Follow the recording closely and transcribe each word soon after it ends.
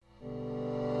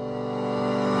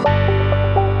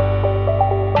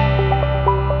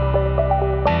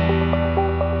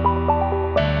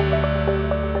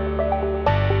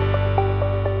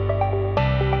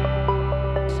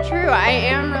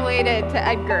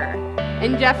Edgar.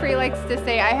 And Jeffrey likes to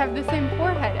say, I have the same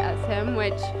forehead as him,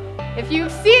 which, if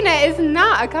you've seen it, is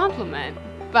not a compliment.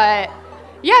 But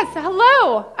yes,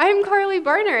 hello, I'm Carly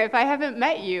Barner, if I haven't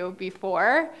met you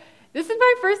before. This is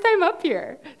my first time up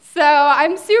here, so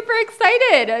I'm super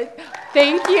excited.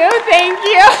 Thank you.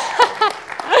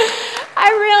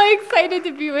 I'm really excited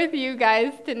to be with you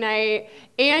guys tonight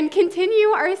and continue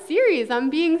our series on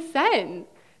being sent.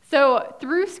 So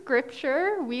through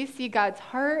Scripture, we see God's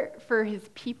heart for his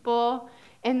people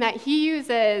and that he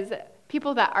uses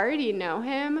people that already know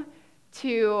him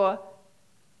to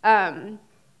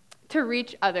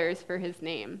reach others for his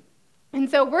name. And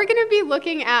so we're going to be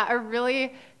looking at a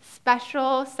really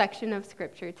special section of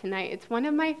Scripture tonight. It's one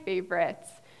of my favorites.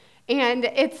 And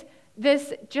it's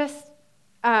this just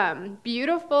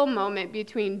beautiful moment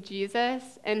between Jesus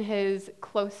and his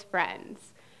close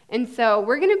friends. And so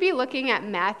we're going to be looking at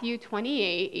Matthew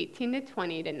 28, 18 to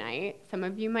 20 tonight. Some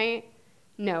of you might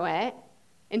know it.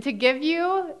 And to give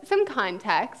you some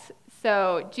context,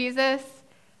 so Jesus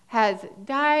has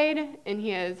died and he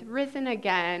has risen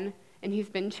again, and he's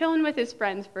been chilling with his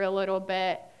friends for a little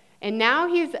bit, and now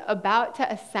he's about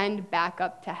to ascend back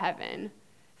up to heaven.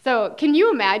 So can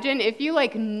you imagine if you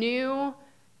knew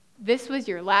this was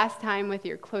your last time with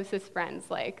your closest friends,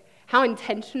 how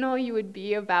intentional you would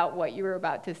be about what you were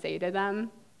about to say to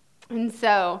them? And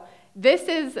so this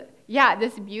is,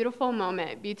 this beautiful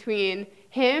moment between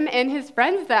him and his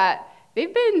friends that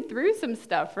they've been through some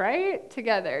stuff, right,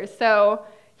 together. So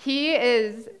he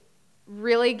is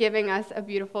really giving us a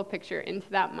beautiful picture into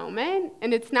that moment.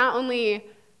 And it's not only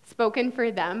spoken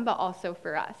for them, but also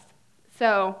for us.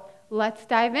 So let's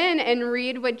dive in and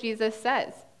read what Jesus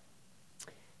says.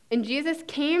 And Jesus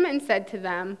came and said to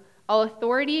them, "All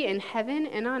authority in heaven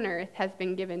and on earth has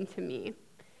been given to me.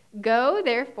 Go,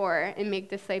 therefore, and make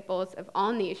disciples of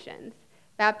all nations,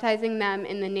 baptizing them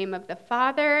in the name of the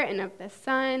Father and of the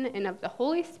Son and of the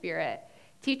Holy Spirit,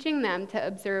 teaching them to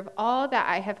observe all that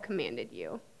I have commanded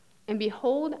you. And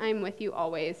behold, I am with you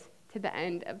always to the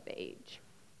end of the age."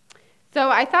 So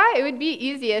I thought it would be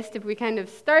easiest if we kind of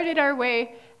started our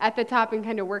way at the top and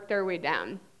kind of worked our way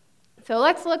down. So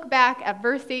let's look back at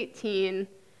verse 18,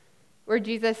 where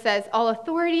Jesus says, "All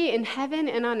authority in heaven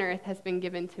and on earth has been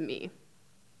given to me."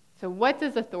 So what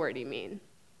does authority mean?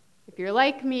 If you're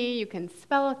like me, you can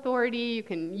spell authority, you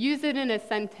can use it in a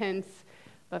sentence,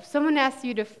 but if someone asks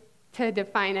you to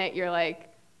define it, you're like,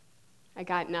 I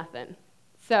got nothing.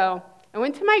 So I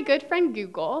went to my good friend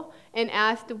Google and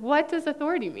asked, what does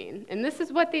authority mean? And this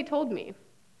is what they told me.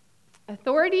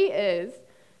 Authority is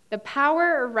the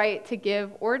power or right to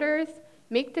give orders,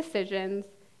 make decisions,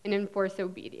 and enforce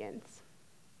obedience.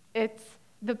 It's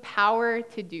the power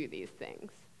to do these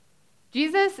things.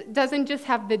 Jesus doesn't just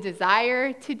have the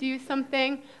desire to do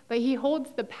something, but he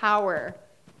holds the power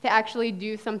to actually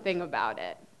do something about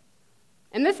it.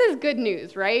 And this is good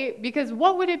news, right? Because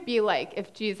what would it be like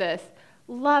if Jesus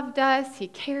loved us, he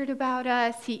cared about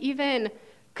us, he even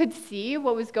could see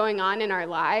what was going on in our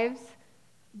lives,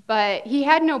 but he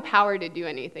had no power to do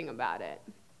anything about it?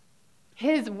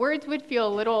 His words would feel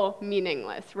a little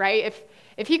meaningless, right?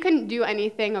 If he couldn't do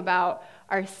anything about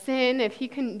our sin, if he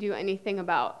couldn't do anything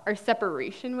about our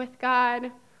separation with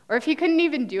God, or if he couldn't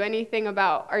even do anything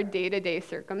about our day-to-day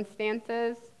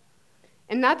circumstances.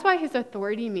 And that's why his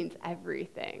authority means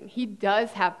everything. He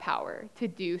does have power to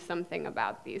do something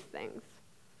about these things.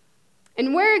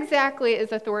 And where exactly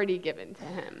is authority given to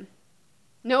him?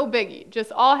 No biggie,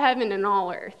 just all heaven and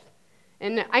all earth.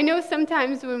 And I know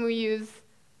sometimes when we use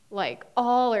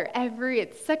all or every,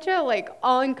 it's such a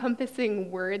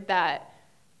all-encompassing word that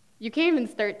you can't even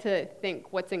start to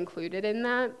think what's included in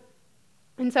that.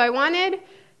 And so I wanted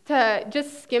to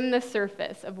just skim the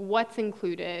surface of what's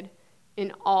included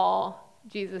in all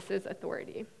Jesus'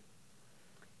 authority.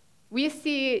 We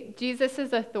see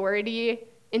Jesus' authority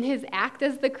in his act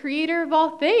as the creator of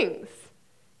all things.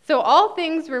 So all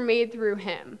things were made through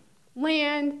him: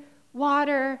 land,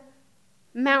 water,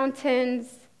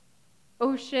 mountains,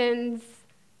 oceans,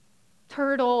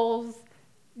 turtles,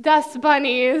 dust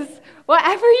bunnies,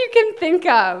 whatever you can think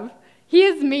of, he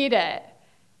has made it.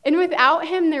 And without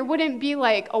him, there wouldn't be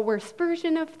a worse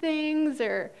version of things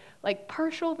or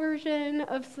partial version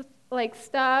of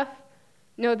stuff.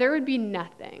 No, there would be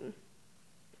nothing.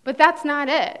 But that's not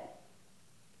it.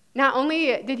 Not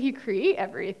only did he create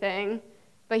everything,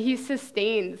 but he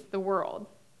sustains the world.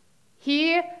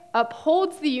 He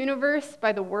upholds the universe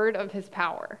by the word of his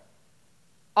power.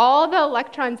 All the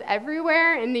electrons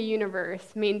everywhere in the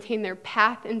universe maintain their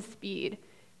path and speed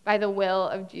by the will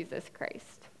of Jesus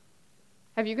Christ.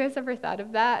 Have you guys ever thought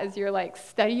of that as you're like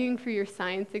studying for your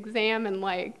science exam and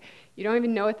like you don't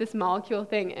even know what this molecule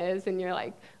thing is and you're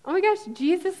like, oh my gosh,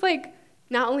 Jesus like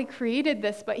not only created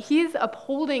this, but he's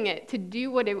upholding it to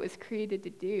do what it was created to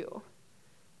do.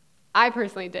 I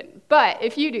personally didn't, but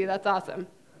if you do, that's awesome.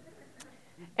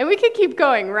 And we could keep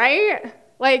going, right?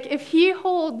 Like if he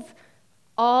holds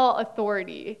all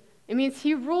authority, it means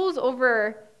he rules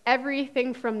over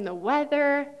everything from the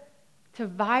weather to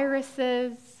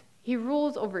viruses. He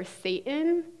rules over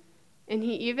Satan, and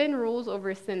he even rules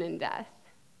over sin and death.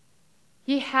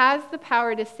 He has the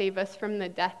power to save us from the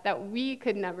death that we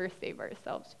could never save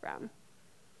ourselves from.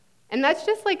 And that's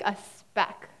just like a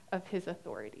speck of his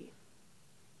authority.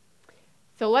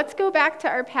 So let's go back to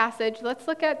our passage. Let's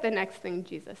look at the next thing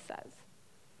Jesus says.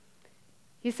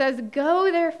 He says,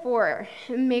 "Go therefore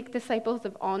and make disciples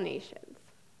of all nations."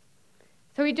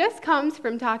 So he just comes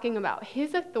from talking about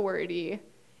his authority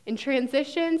and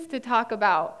transitions to talk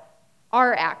about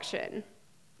our action.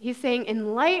 He's saying,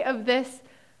 in light of this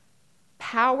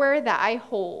power that I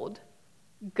hold,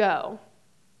 go.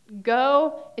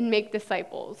 Go and make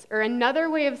disciples. Or another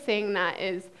way of saying that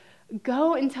is,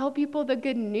 go and tell people the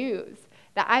good news,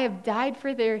 that I have died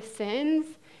for their sins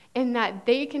and that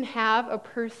they can have a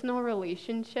personal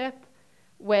relationship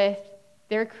with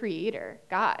their Creator,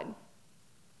 God.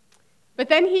 But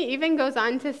then he even goes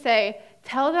on to say,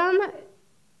 tell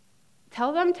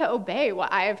them to obey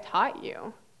what I have taught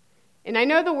you. And I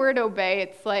know the word obey,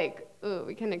 it's like, ooh,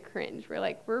 we kind of cringe.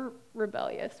 We're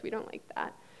rebellious. We don't like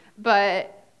that.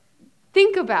 But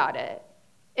think about it.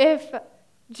 If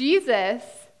Jesus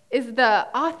is the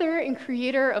author and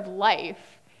creator of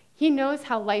life, he knows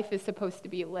how life is supposed to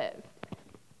be lived.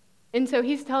 And so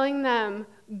he's telling them,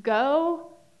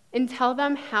 go and tell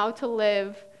them how to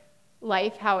live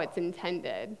life how it's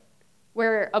intended,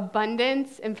 where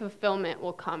abundance and fulfillment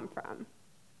will come from.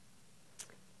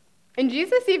 And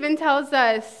Jesus even tells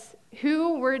us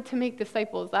who we're to make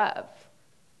disciples of.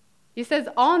 He says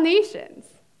all nations,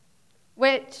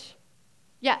 which,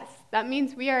 yes, that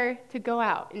means we are to go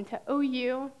out into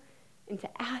OU, into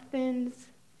Athens,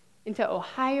 into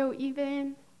Ohio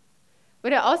even.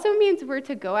 But it also means we're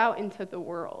to go out into the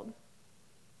world.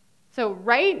 So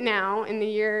right now, in the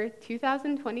year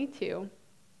 2022,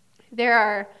 there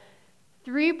are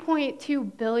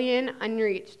 3.2 billion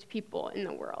unreached people in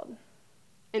the world.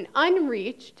 And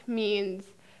unreached means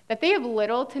that they have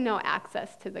little to no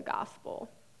access to the gospel.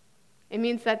 It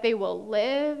means that they will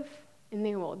live and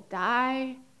they will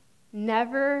die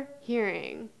never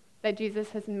hearing that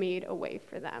Jesus has made a way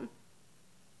for them.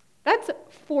 That's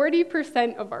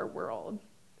 40% of our world.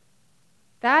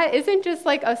 That isn't just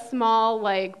like a small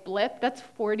blip. That's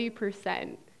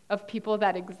 40% of people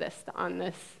that exist on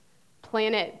this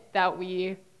planet that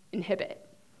we inhabit.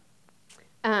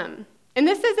 And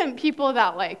this isn't people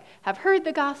that have heard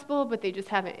the gospel, but they just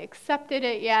haven't accepted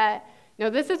it yet.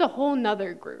 No, this is a whole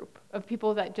nother group of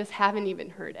people that just haven't even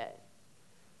heard it.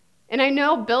 And I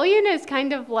know billion is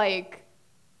kind of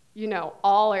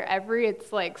all or every. It's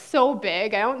so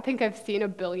big. I don't think I've seen a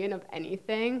billion of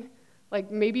anything.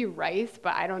 Maybe rice,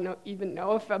 but I don't even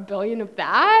know if a billion of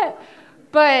that.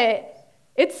 But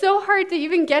it's so hard to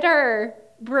even get our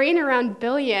brain around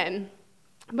billion.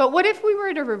 But what if we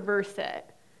were to reverse it?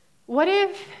 What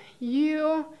if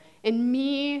you and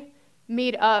me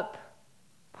made up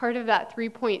part of that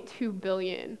 3.2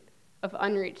 billion of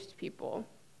unreached people?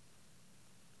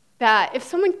 That if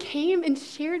someone came and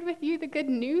shared with you the good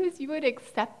news, you would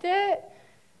accept it,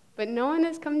 but no one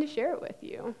has come to share it with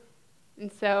you.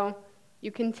 And so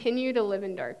you continue to live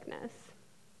in darkness.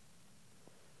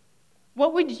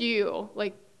 What would you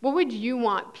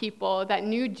want people that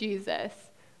knew Jesus,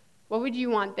 what would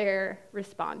you want their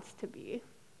response to be?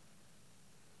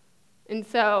 And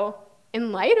so,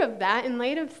 in light of that, in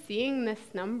light of seeing this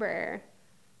number,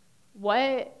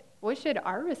 what should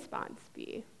our response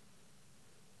be?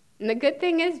 And the good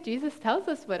thing is, Jesus tells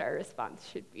us what our response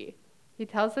should be. He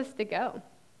tells us to go.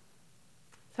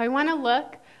 So I want to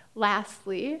look,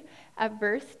 lastly, at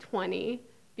verse 20,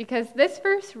 because this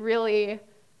verse really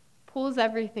pulls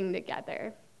everything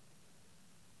together.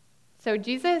 So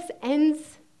Jesus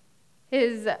ends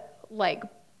his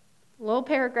little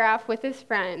paragraph with his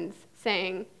friends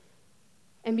saying,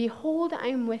 "And behold, I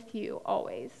am with you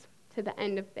always to the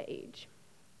end of the age."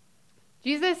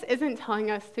 Jesus isn't telling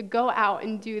us to go out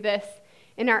and do this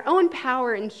in our own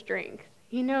power and strength.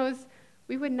 He knows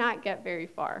we would not get very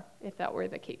far if that were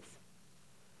the case.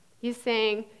 He's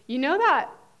saying, you know that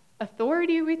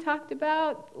authority we talked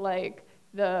about,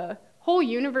 the whole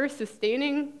universe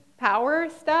sustaining power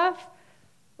stuff?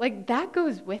 That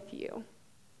goes with you.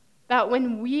 That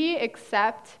when we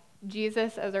accept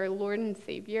Jesus as our Lord and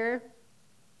Savior,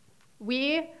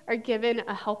 we are given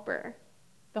a helper,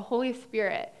 the Holy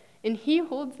Spirit, and he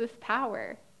holds this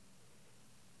power.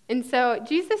 And so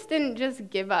Jesus didn't just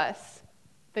give us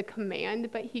the command,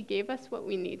 but he gave us what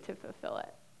we need to fulfill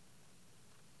it.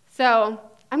 So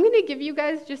I'm going to give you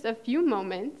guys just a few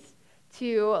moments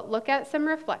to look at some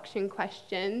reflection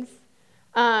questions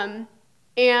and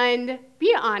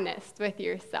be honest with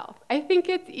yourself. I think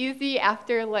it's easy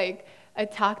after like a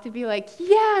talk to be like,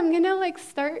 yeah, I'm going to like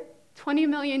start 20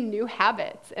 million new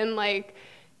habits. And like,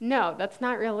 no, that's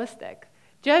not realistic.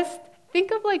 Just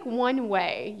think of like one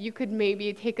way you could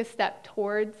maybe take a step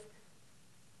towards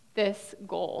this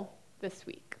goal this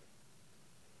week.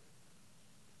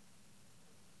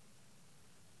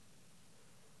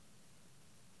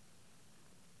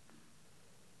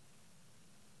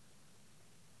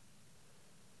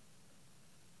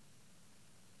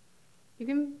 You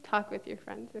can talk with your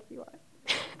friends if you want.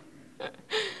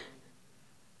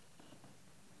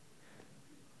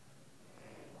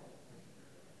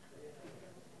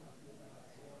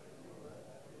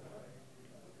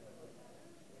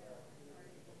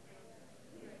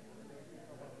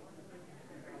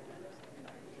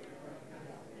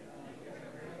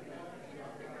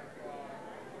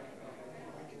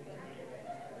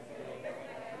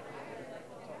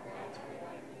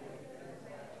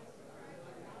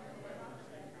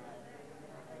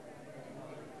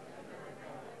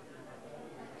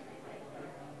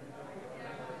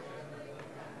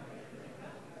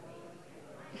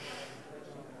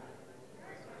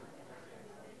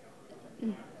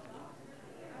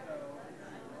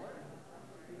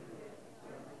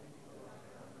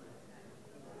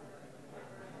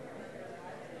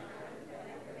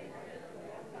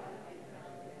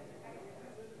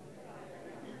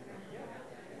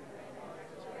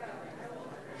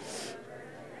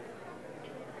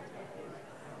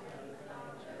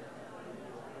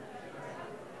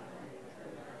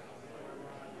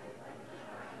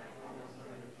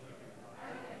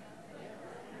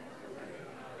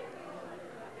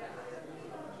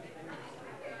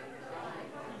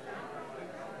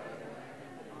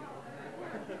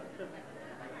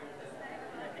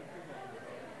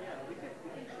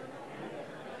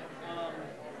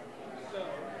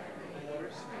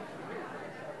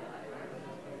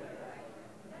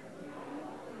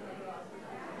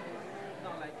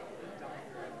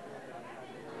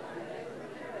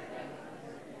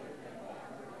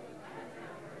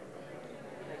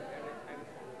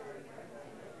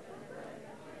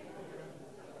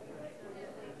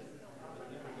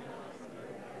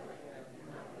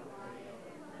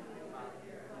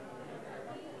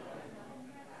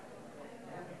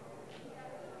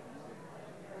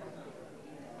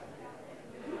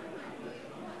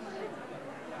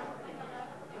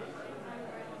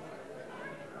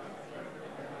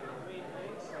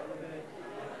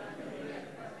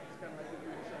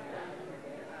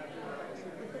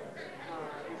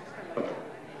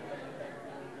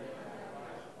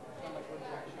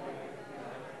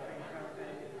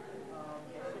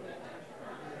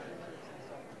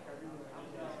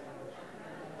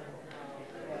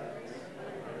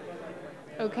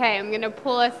 Okay, I'm going to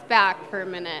pull us back for a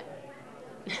minute.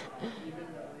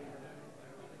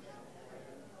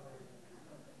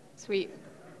 Sweet.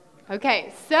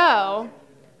 Okay, so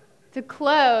to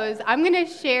close, I'm going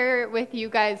to share with you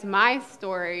guys my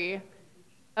story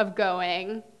of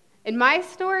going. And my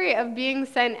story of being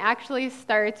sent actually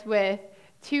starts with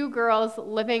two girls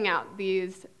living out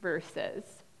these verses.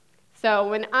 So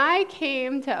when I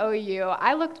came to OU,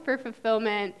 I looked for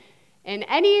fulfillment in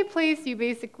any place you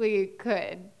basically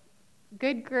could.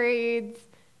 Good grades,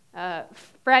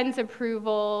 friends'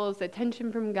 approvals,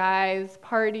 attention from guys,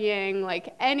 partying,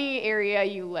 like any area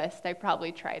you list, I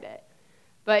probably tried it.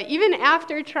 But even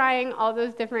after trying all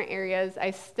those different areas, I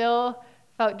still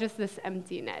felt just this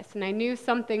emptiness, and I knew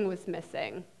something was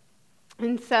missing.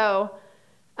 And so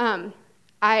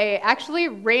I actually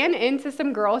ran into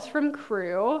some girls from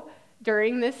Cru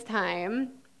during this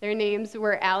time. Their names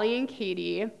were Allie and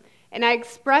Katie, and I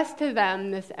expressed to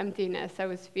them this emptiness I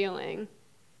was feeling.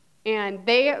 And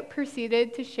they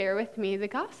proceeded to share with me the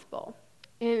gospel.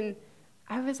 And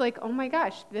I was like, oh my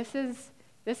gosh, this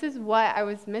is what I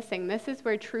was missing. This is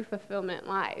where true fulfillment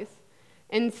lies.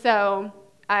 And so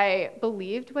I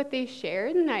believed what they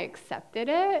shared and I accepted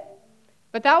it.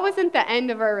 But that wasn't the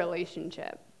end of our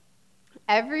relationship.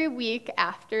 Every week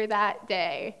after that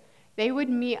day, they would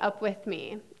meet up with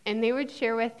me and they would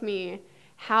share with me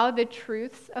how the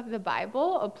truths of the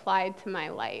Bible applied to my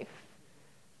life.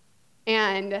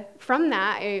 And from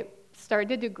that, I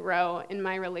started to grow in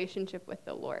my relationship with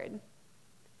the Lord.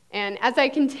 And as I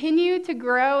continued to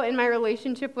grow in my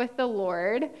relationship with the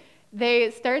Lord,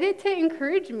 they started to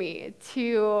encourage me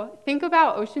to think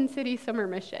about Ocean City Summer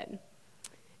Mission.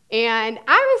 And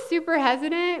I was super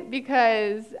hesitant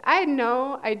because I had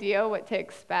no idea what to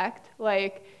expect.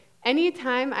 Like,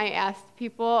 anytime I asked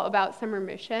people about summer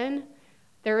mission,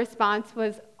 their response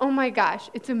was, "Oh my gosh,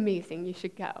 it's amazing, you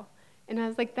should go." And I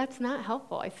was like, that's not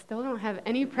helpful. I still don't have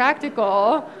any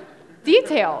practical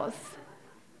details.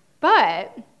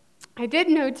 But I did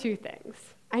know two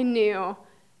things. I knew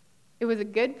it was a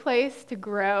good place to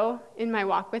grow in my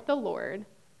walk with the Lord,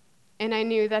 and I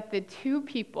knew that the two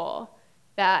people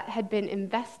that had been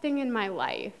investing in my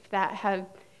life, that have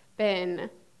been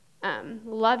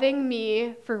loving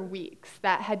me for weeks,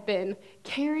 that had been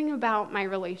caring about my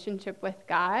relationship with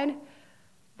God,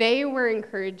 they were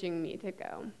encouraging me to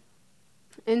go.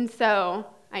 And so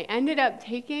I ended up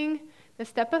taking the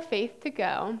step of faith to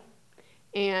go,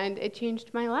 and it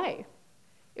changed my life.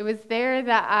 It was there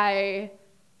that I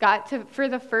got to, for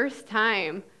the first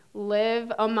time,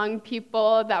 live among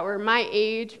people that were my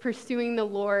age, pursuing the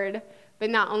Lord. But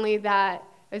not only that,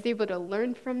 I was able to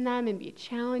learn from them and be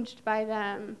challenged by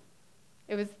them.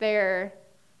 It was there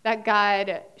that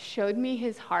God showed me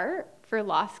his heart for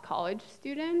lost college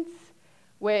students,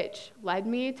 which led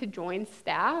me to join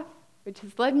staff, which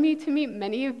has led me to meet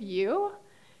many of you,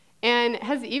 and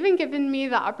has even given me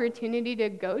the opportunity to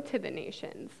go to the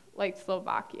nations like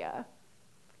Slovakia.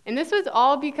 And this was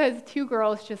all because two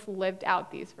girls just lived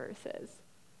out these verses.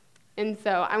 And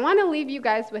so I want to leave you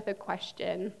guys with a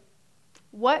question.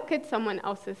 What could someone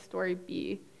else's story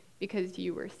be because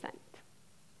you were sent?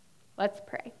 Let's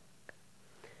pray.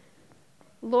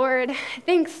 Lord,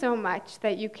 thanks so much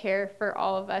that you care for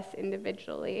all of us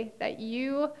individually, that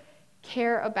you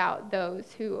care about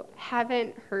those who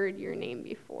haven't heard your name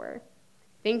before.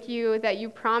 Thank you that you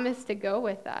promised to go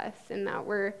with us and that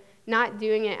we're not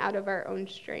doing it out of our own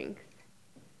strength.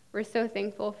 We're so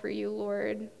thankful for you,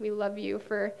 Lord. We love you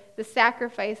for the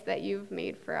sacrifice that you've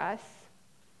made for us.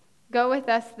 Go with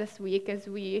us this week as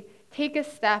we take a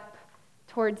step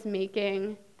towards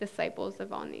making disciples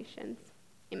of all nations.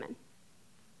 Amen.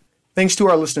 Thanks to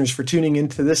our listeners for tuning in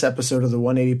to this episode of the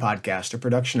 180 Podcast, a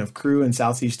production of Cru in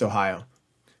Southeast Ohio.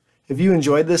 If you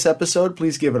enjoyed this episode,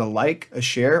 please give it a like, a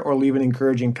share, or leave an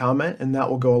encouraging comment, and that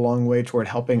will go a long way toward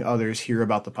helping others hear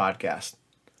about the podcast.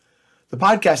 The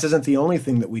podcast isn't the only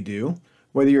thing that we do.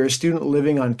 Whether you're a student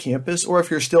living on campus or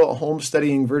if you're still at home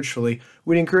studying virtually,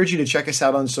 we'd encourage you to check us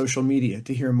out on social media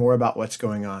to hear more about what's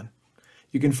going on.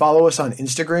 You can follow us on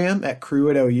Instagram at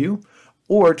Cru@OU,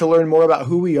 or to learn more about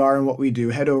who we are and what we do,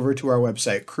 head over to our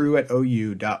website,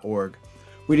 cru@ou.org.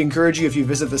 We'd encourage you, if you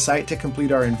visit the site, to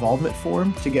complete our involvement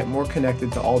form to get more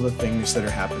connected to all the things that are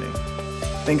happening.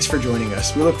 Thanks for joining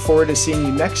us. We look forward to seeing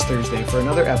you next Thursday for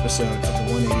another episode of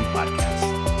the 180 Podcast.